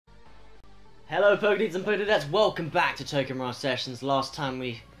Hello PokeDudes and PokeDudes, welcome back to Mirage Sessions. Last time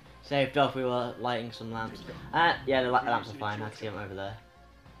we saved off, we were lighting some lamps. Yeah, the lamps are fine, I can see them over there.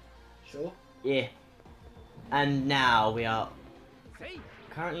 Sure? Yeah. And now we are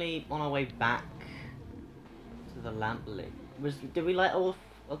currently on our way back to the lamp lit. Did we light all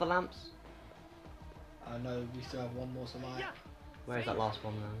of the lamps? No, we still have one more to light. Where is that last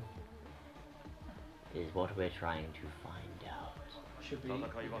one then? Is what we're trying to find out. Should be.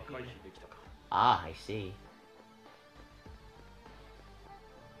 Ah, I see.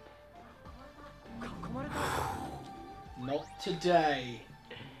 Not today.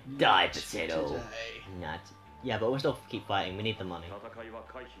 Die, Not potato. today. Not. Yeah, but we'll still keep fighting. We need the money.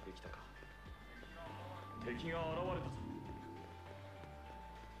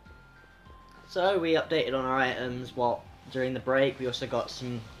 So we updated on our items. During the break, we also got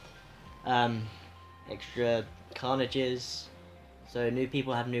some extra carnages. So new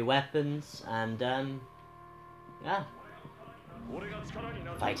people have new weapons, and yeah,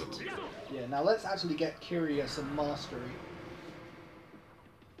 fight it. Yeah, now let's actually get curious and mastery.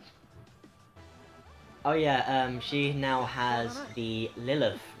 Oh yeah, she now has the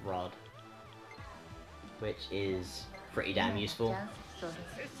Lilith rod, which is pretty damn useful.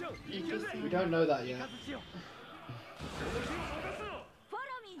 We don't know that yet.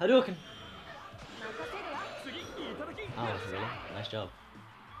 Hadouken! Oh, really? Nice job.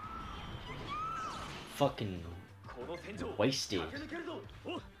 Fucking wasted.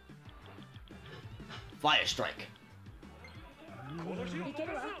 Fire strike.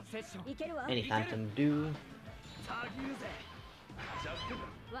 Any phantom do.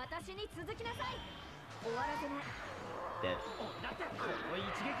 Dead.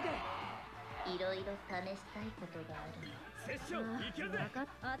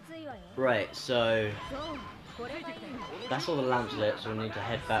 Right, so that's all the lamps lit, so we need to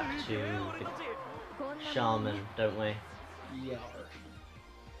head back to the shaman, don't we? Yeah.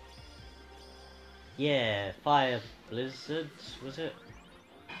 Yeah, fire blizzards, was it?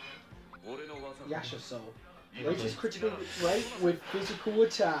 Yasha Soul. Latest critical rate with physical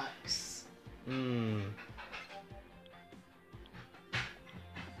attacks. Hmm.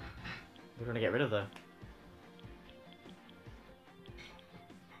 We're gonna get rid of though.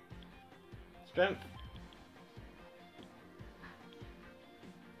 Strength.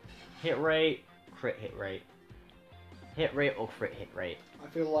 Hit rate, crit hit rate. Hit rate or crit hit rate. I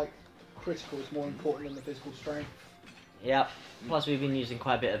feel like critical is more important than the physical strength. Yep. Plus we've been using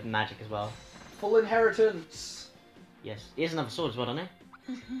quite a bit of magic as well. Full inheritance. Yes. He has another sword as well, doesn't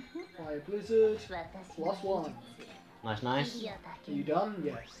he? Fire blizzard. +1. Nice, nice. Are you done?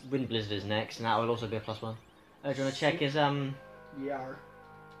 Yes. Wind blizzard is next, and that will also be a +1. Oh, do you wanna check his Yeah.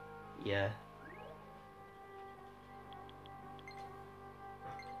 Yeah.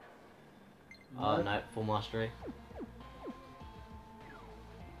 Oh no, full mastery.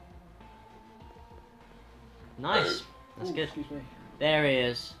 Nice. That's Ooh, good. Excuse me. There he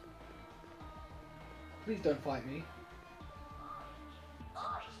is. Please don't fight me.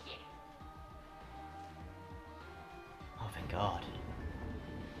 Oh, thank God.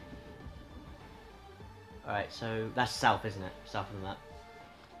 Alright, so that's south, isn't it? South of the map.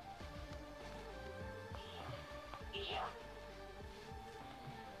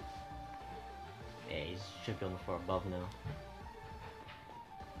 Yeah, he should be on the floor above now.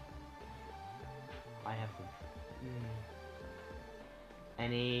 I have the...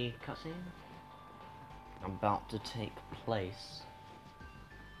 Any cutscene? About to take place.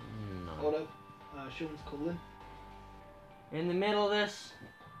 No. Hold up. Sean's calling. In the middle of this?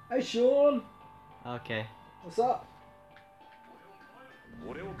 Hey Sean! Okay. What's up?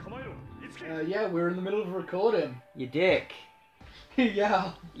 Yeah, we're in the middle of a recording. You dick.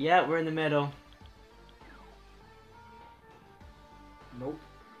 Yeah. Yeah, we're in the middle. Nope.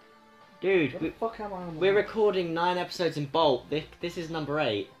 Dude, What the fuck am I on? we're recording 9 episodes in bulk. This is number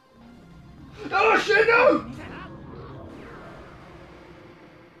 8. Oh shit, no!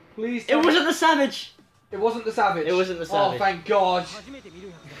 Please. It wasn't the Savage! It wasn't the Savage. It wasn't the Savage. Oh, thank God.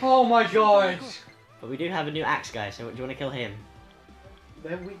 Oh my God. But we do have a new axe guy, so do you want to kill him?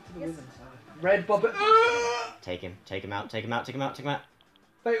 They're weak to the women's side. Red Bobbit. Take him out, take him out, take him out, take him out.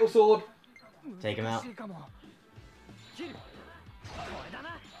 Fatal sword. Take him out.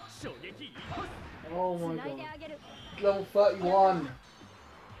 Oh my God. Level 31.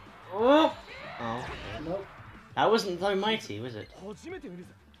 Oh! Oh. Nope. That wasn't so mighty, was it?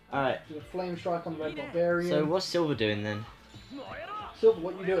 Alright, There's a flame strike on the Red Barbarian. so what's Silver doing then? Silver,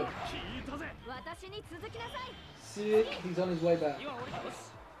 what you doing? Sick. He's on his way back.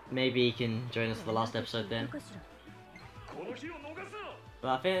 Maybe he can join us for the last episode then. But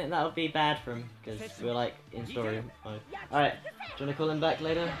I think that would be bad for him, because we're like in story mode. Alright, do you want to call him back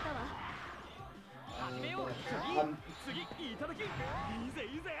later?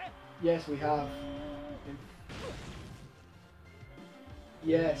 Yes, we have.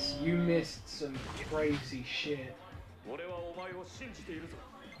 Yes, you missed some crazy shit.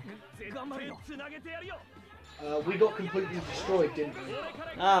 We got completely destroyed, didn't we?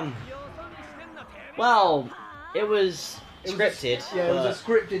 Well, it was scripted. It was a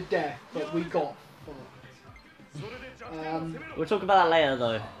scripted death, but we got fucked. We'll talk about that later,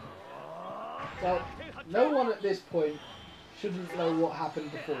 though. Well, no one at this point shouldn't know what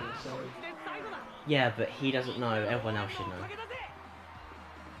happened before, so... Yeah, but he doesn't know. Everyone else should know.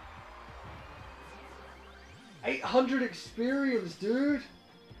 800 experience, dude!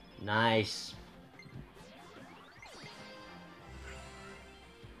 Nice.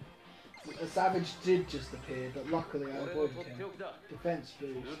 A savage did just appear, but luckily I avoided him. Defense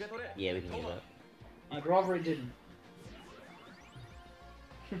boost. Yeah, we can use that. I'd rather it didn't.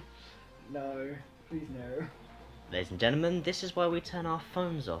 No, please no. Ladies and gentlemen, this is why we turn our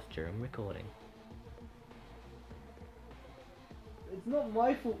phones off during recording. It's not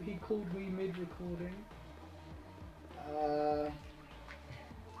my fault he called me mid-recording.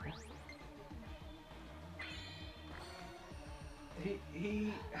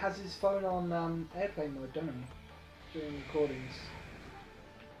 He has his phone on airplane mode, don't he? During recordings.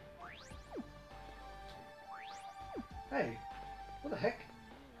 Hey, what the heck?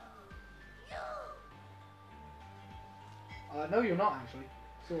 No, you're not actually.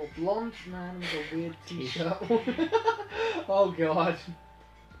 So a blonde man with a weird t-shirt. Oh god.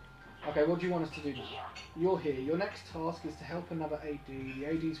 Okay, what do you want us to do? You're here. Your next task is to help another AD. The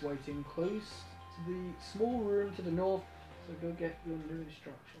AD's waiting close to the small room to the north, so go get your new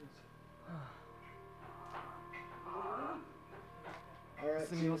instructions. Alright,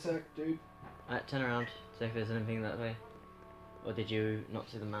 see you in a sec, dude. Alright, turn around, see if there's anything that way. Or did you not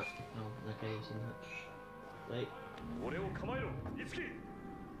see the map? Oh, okay, you've seen that. Wait.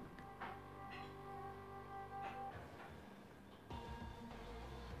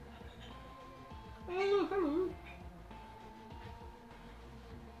 Oh, hello.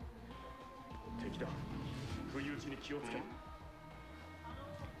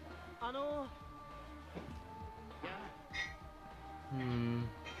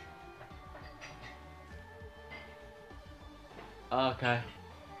 Okay.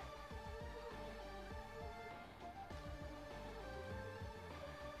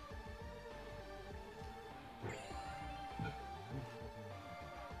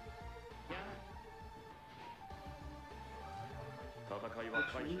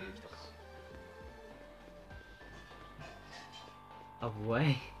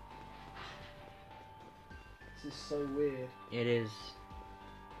 Away. This is so weird. It is.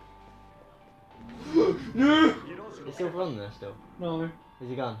 No! Is Silver on there still? No. Is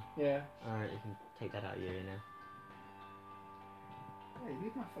he gone? Yeah. Alright, you can take that out of you now. Hey,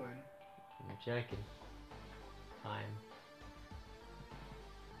 leave my phone. I'm joking. Time.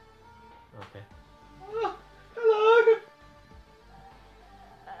 Okay. Oh, hello!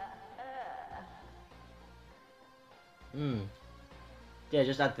 Yeah,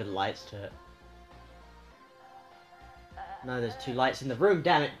 just add the lights to it. No, there's two lights in the room,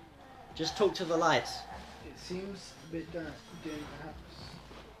 damn it! Just talk to the lights. It seems a bit dim, perhaps.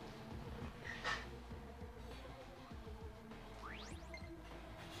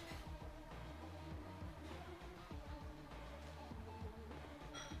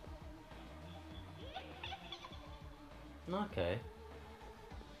 Okay.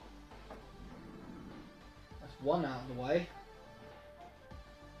 That's one out of the way.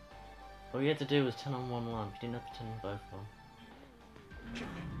 All you had to do was turn on one lamp. You didn't have to turn on both of them.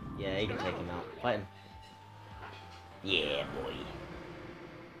 Yeah, you can take him out. Fight him. Yeah, boy.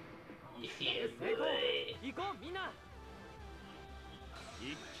 Yeah, boy.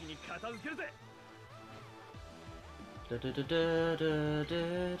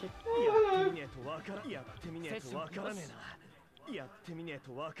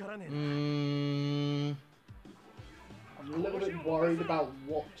 I'm a little bit worried about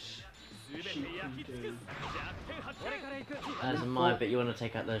what she can do. As am I, but you want to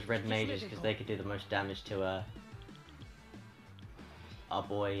take out those red mages because they could do the most damage to our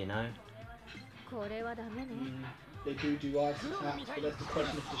boy, you know? They do ice attacks, but that's the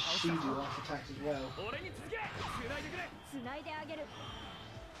question of does she do ice attacks as well?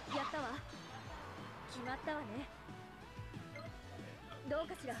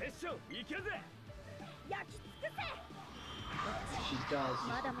 She does.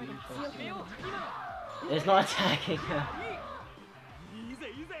 It's not attacking her.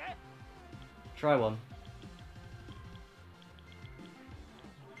 Try one.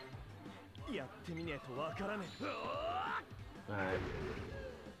 Alright.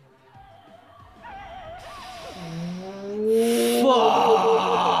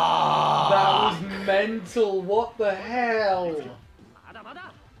 That was mental. What the hell?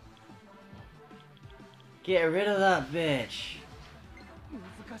 Get rid of that bitch.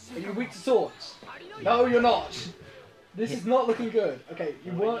 Are you weak to swords? No, you're not. This is not looking good. Okay,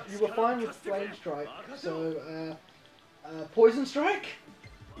 you were fine with flame strike. So poison strike.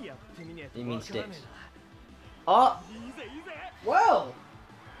 You mean sticks? Oh, Well.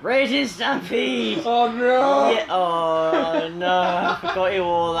 Raging Stampede. Oh no. Yeah. Oh no, I forgot you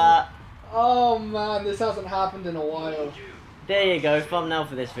wore that. Oh man, this hasn't happened in a while. There you go, thumbnail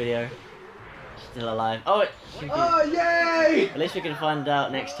for this video. Still alive. Oh, Oh yay! at least we can find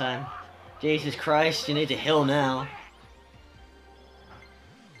out next time. Jesus Christ, you need to heal now.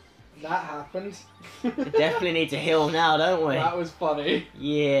 That happened. We definitely need to heal now, don't we? That was funny.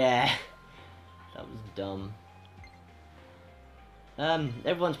 Yeah. That was dumb.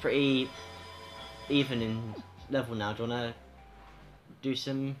 Everyone's pretty even in level now. Do you wanna do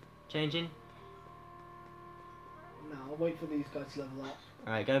some changing? No, I'll wait for these guys to level up.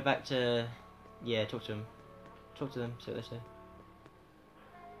 Alright, go back to... Yeah, talk to them. Talk to them, see what they say.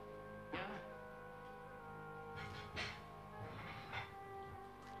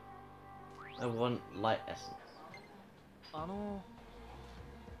 I want light essence.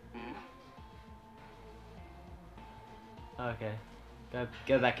 Okay.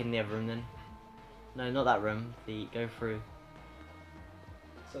 Go back in the other room then. No, not that room. Go through.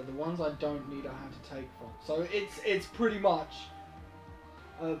 So the ones I don't need, I have to take from. So it's pretty much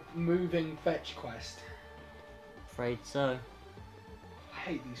a moving fetch quest. Afraid so. I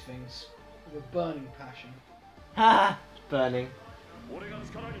hate these things with a burning passion. Ha! Burning.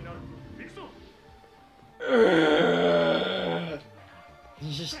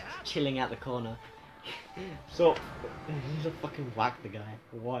 He's just chilling out the corner. So, just fucking whack the guy.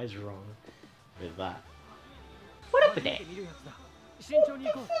 What is wrong with that? What up with that? What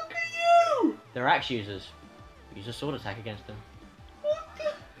the fuck are you? They're axe users. Use a sword attack against them. What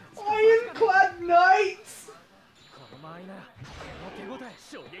the? Ironclad knights? What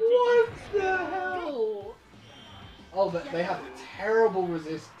the hell? Oh, they have terrible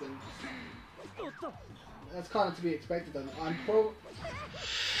resistance. That's kind of to be expected though. I'm pro.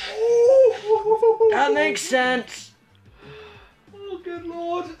 That makes sense! Oh, good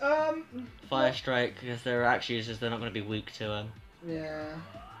lord. Fire strike, because they're axe users, they're not going to be weak to Yeah.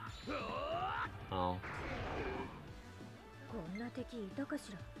 Oh.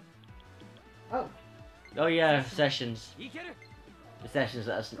 Oh. Oh yeah, sessions. The sessions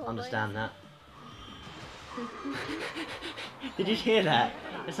let us understand that. Did you hear that?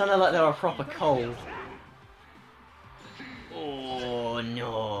 It sounded like they were proper cold. Oh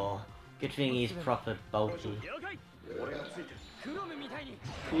no. Good thing he's proper bulky.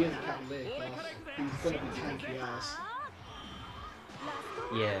 He is a cavalier class. He's gonna be tanky ass.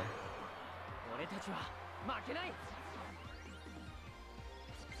 Yeah.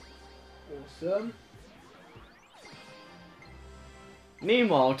 Awesome.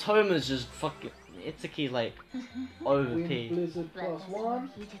 Meanwhile, Toma's just fucking... Itsuki's like OP. Wind Blizzard +1.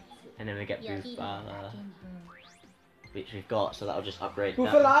 And then we get Bufala, which we've got, so that'll just upgrade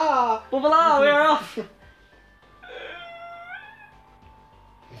that. Bufala! Bufala, we're off! Fuck.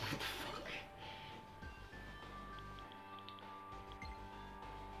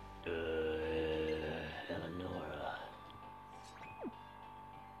 Eleonora.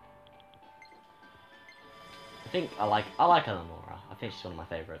 I like Eleonora. I think she's one of my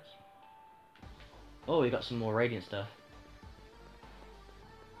favourites. Oh, we got some more Radiant stuff.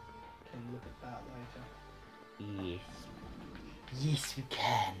 Can look at that later. Yes. Yes, we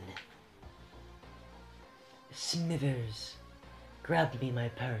can. Smithers, grab me my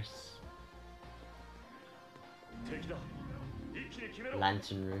purse.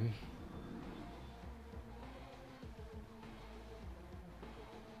 Lantern room.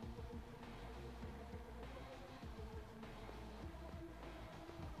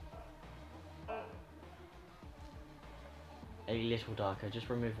 A little darker. Just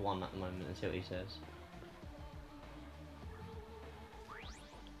remove one at the moment and see what he says.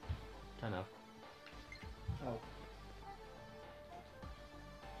 Turn off. Oh.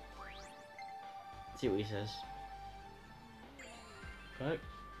 See what he says. Go.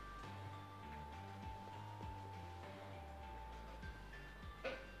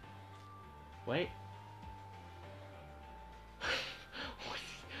 Wait.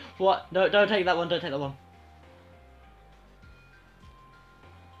 What? No, don't take that one. Don't take that one.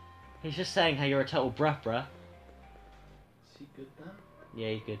 He's just saying how you're a total bruh. Is he good then? Yeah,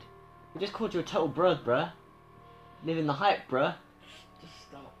 he's good. He just called you a total bruh. Living the hype, bruh. Just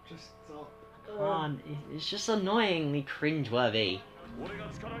stop. Just stop. Come on, it's just annoyingly cringeworthy.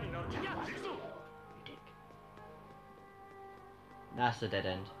 That's the dead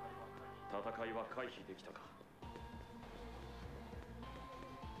end.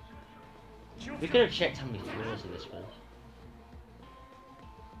 We could have checked how many floors this was.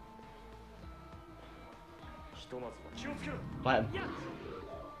 But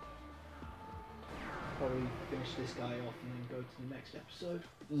Probably finish this guy off and then go to the next episode.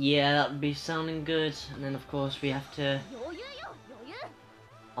 yeah, that would be sounding good. And then of course we have to,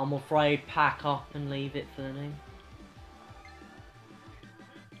 I'm afraid, pack up and leave it for the name.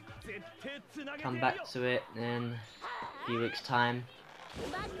 Come back to it in a few weeks' time.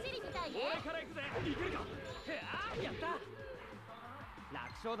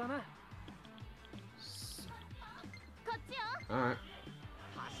 Alright.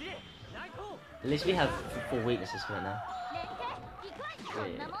 At least we have 4 weaknesses for it now. Yeah.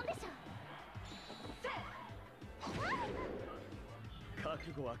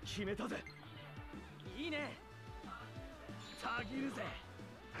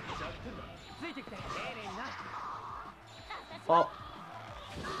 Oh.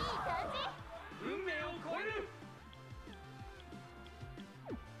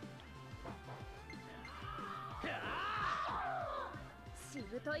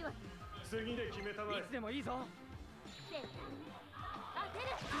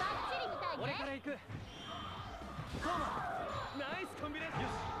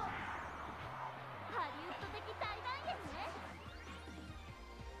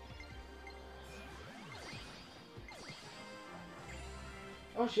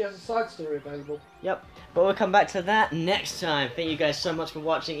 Oh, she has a side story available. Yep, but we'll come back to that next time. Thank you guys so much for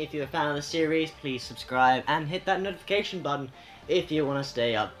watching. If you're a fan of the series, please subscribe and hit that notification button if you want to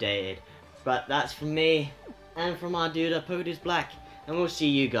stay updated. But that's from me and from our dude, PokeDudes Black, and we'll see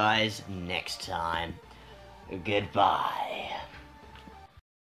you guys next time. Goodbye.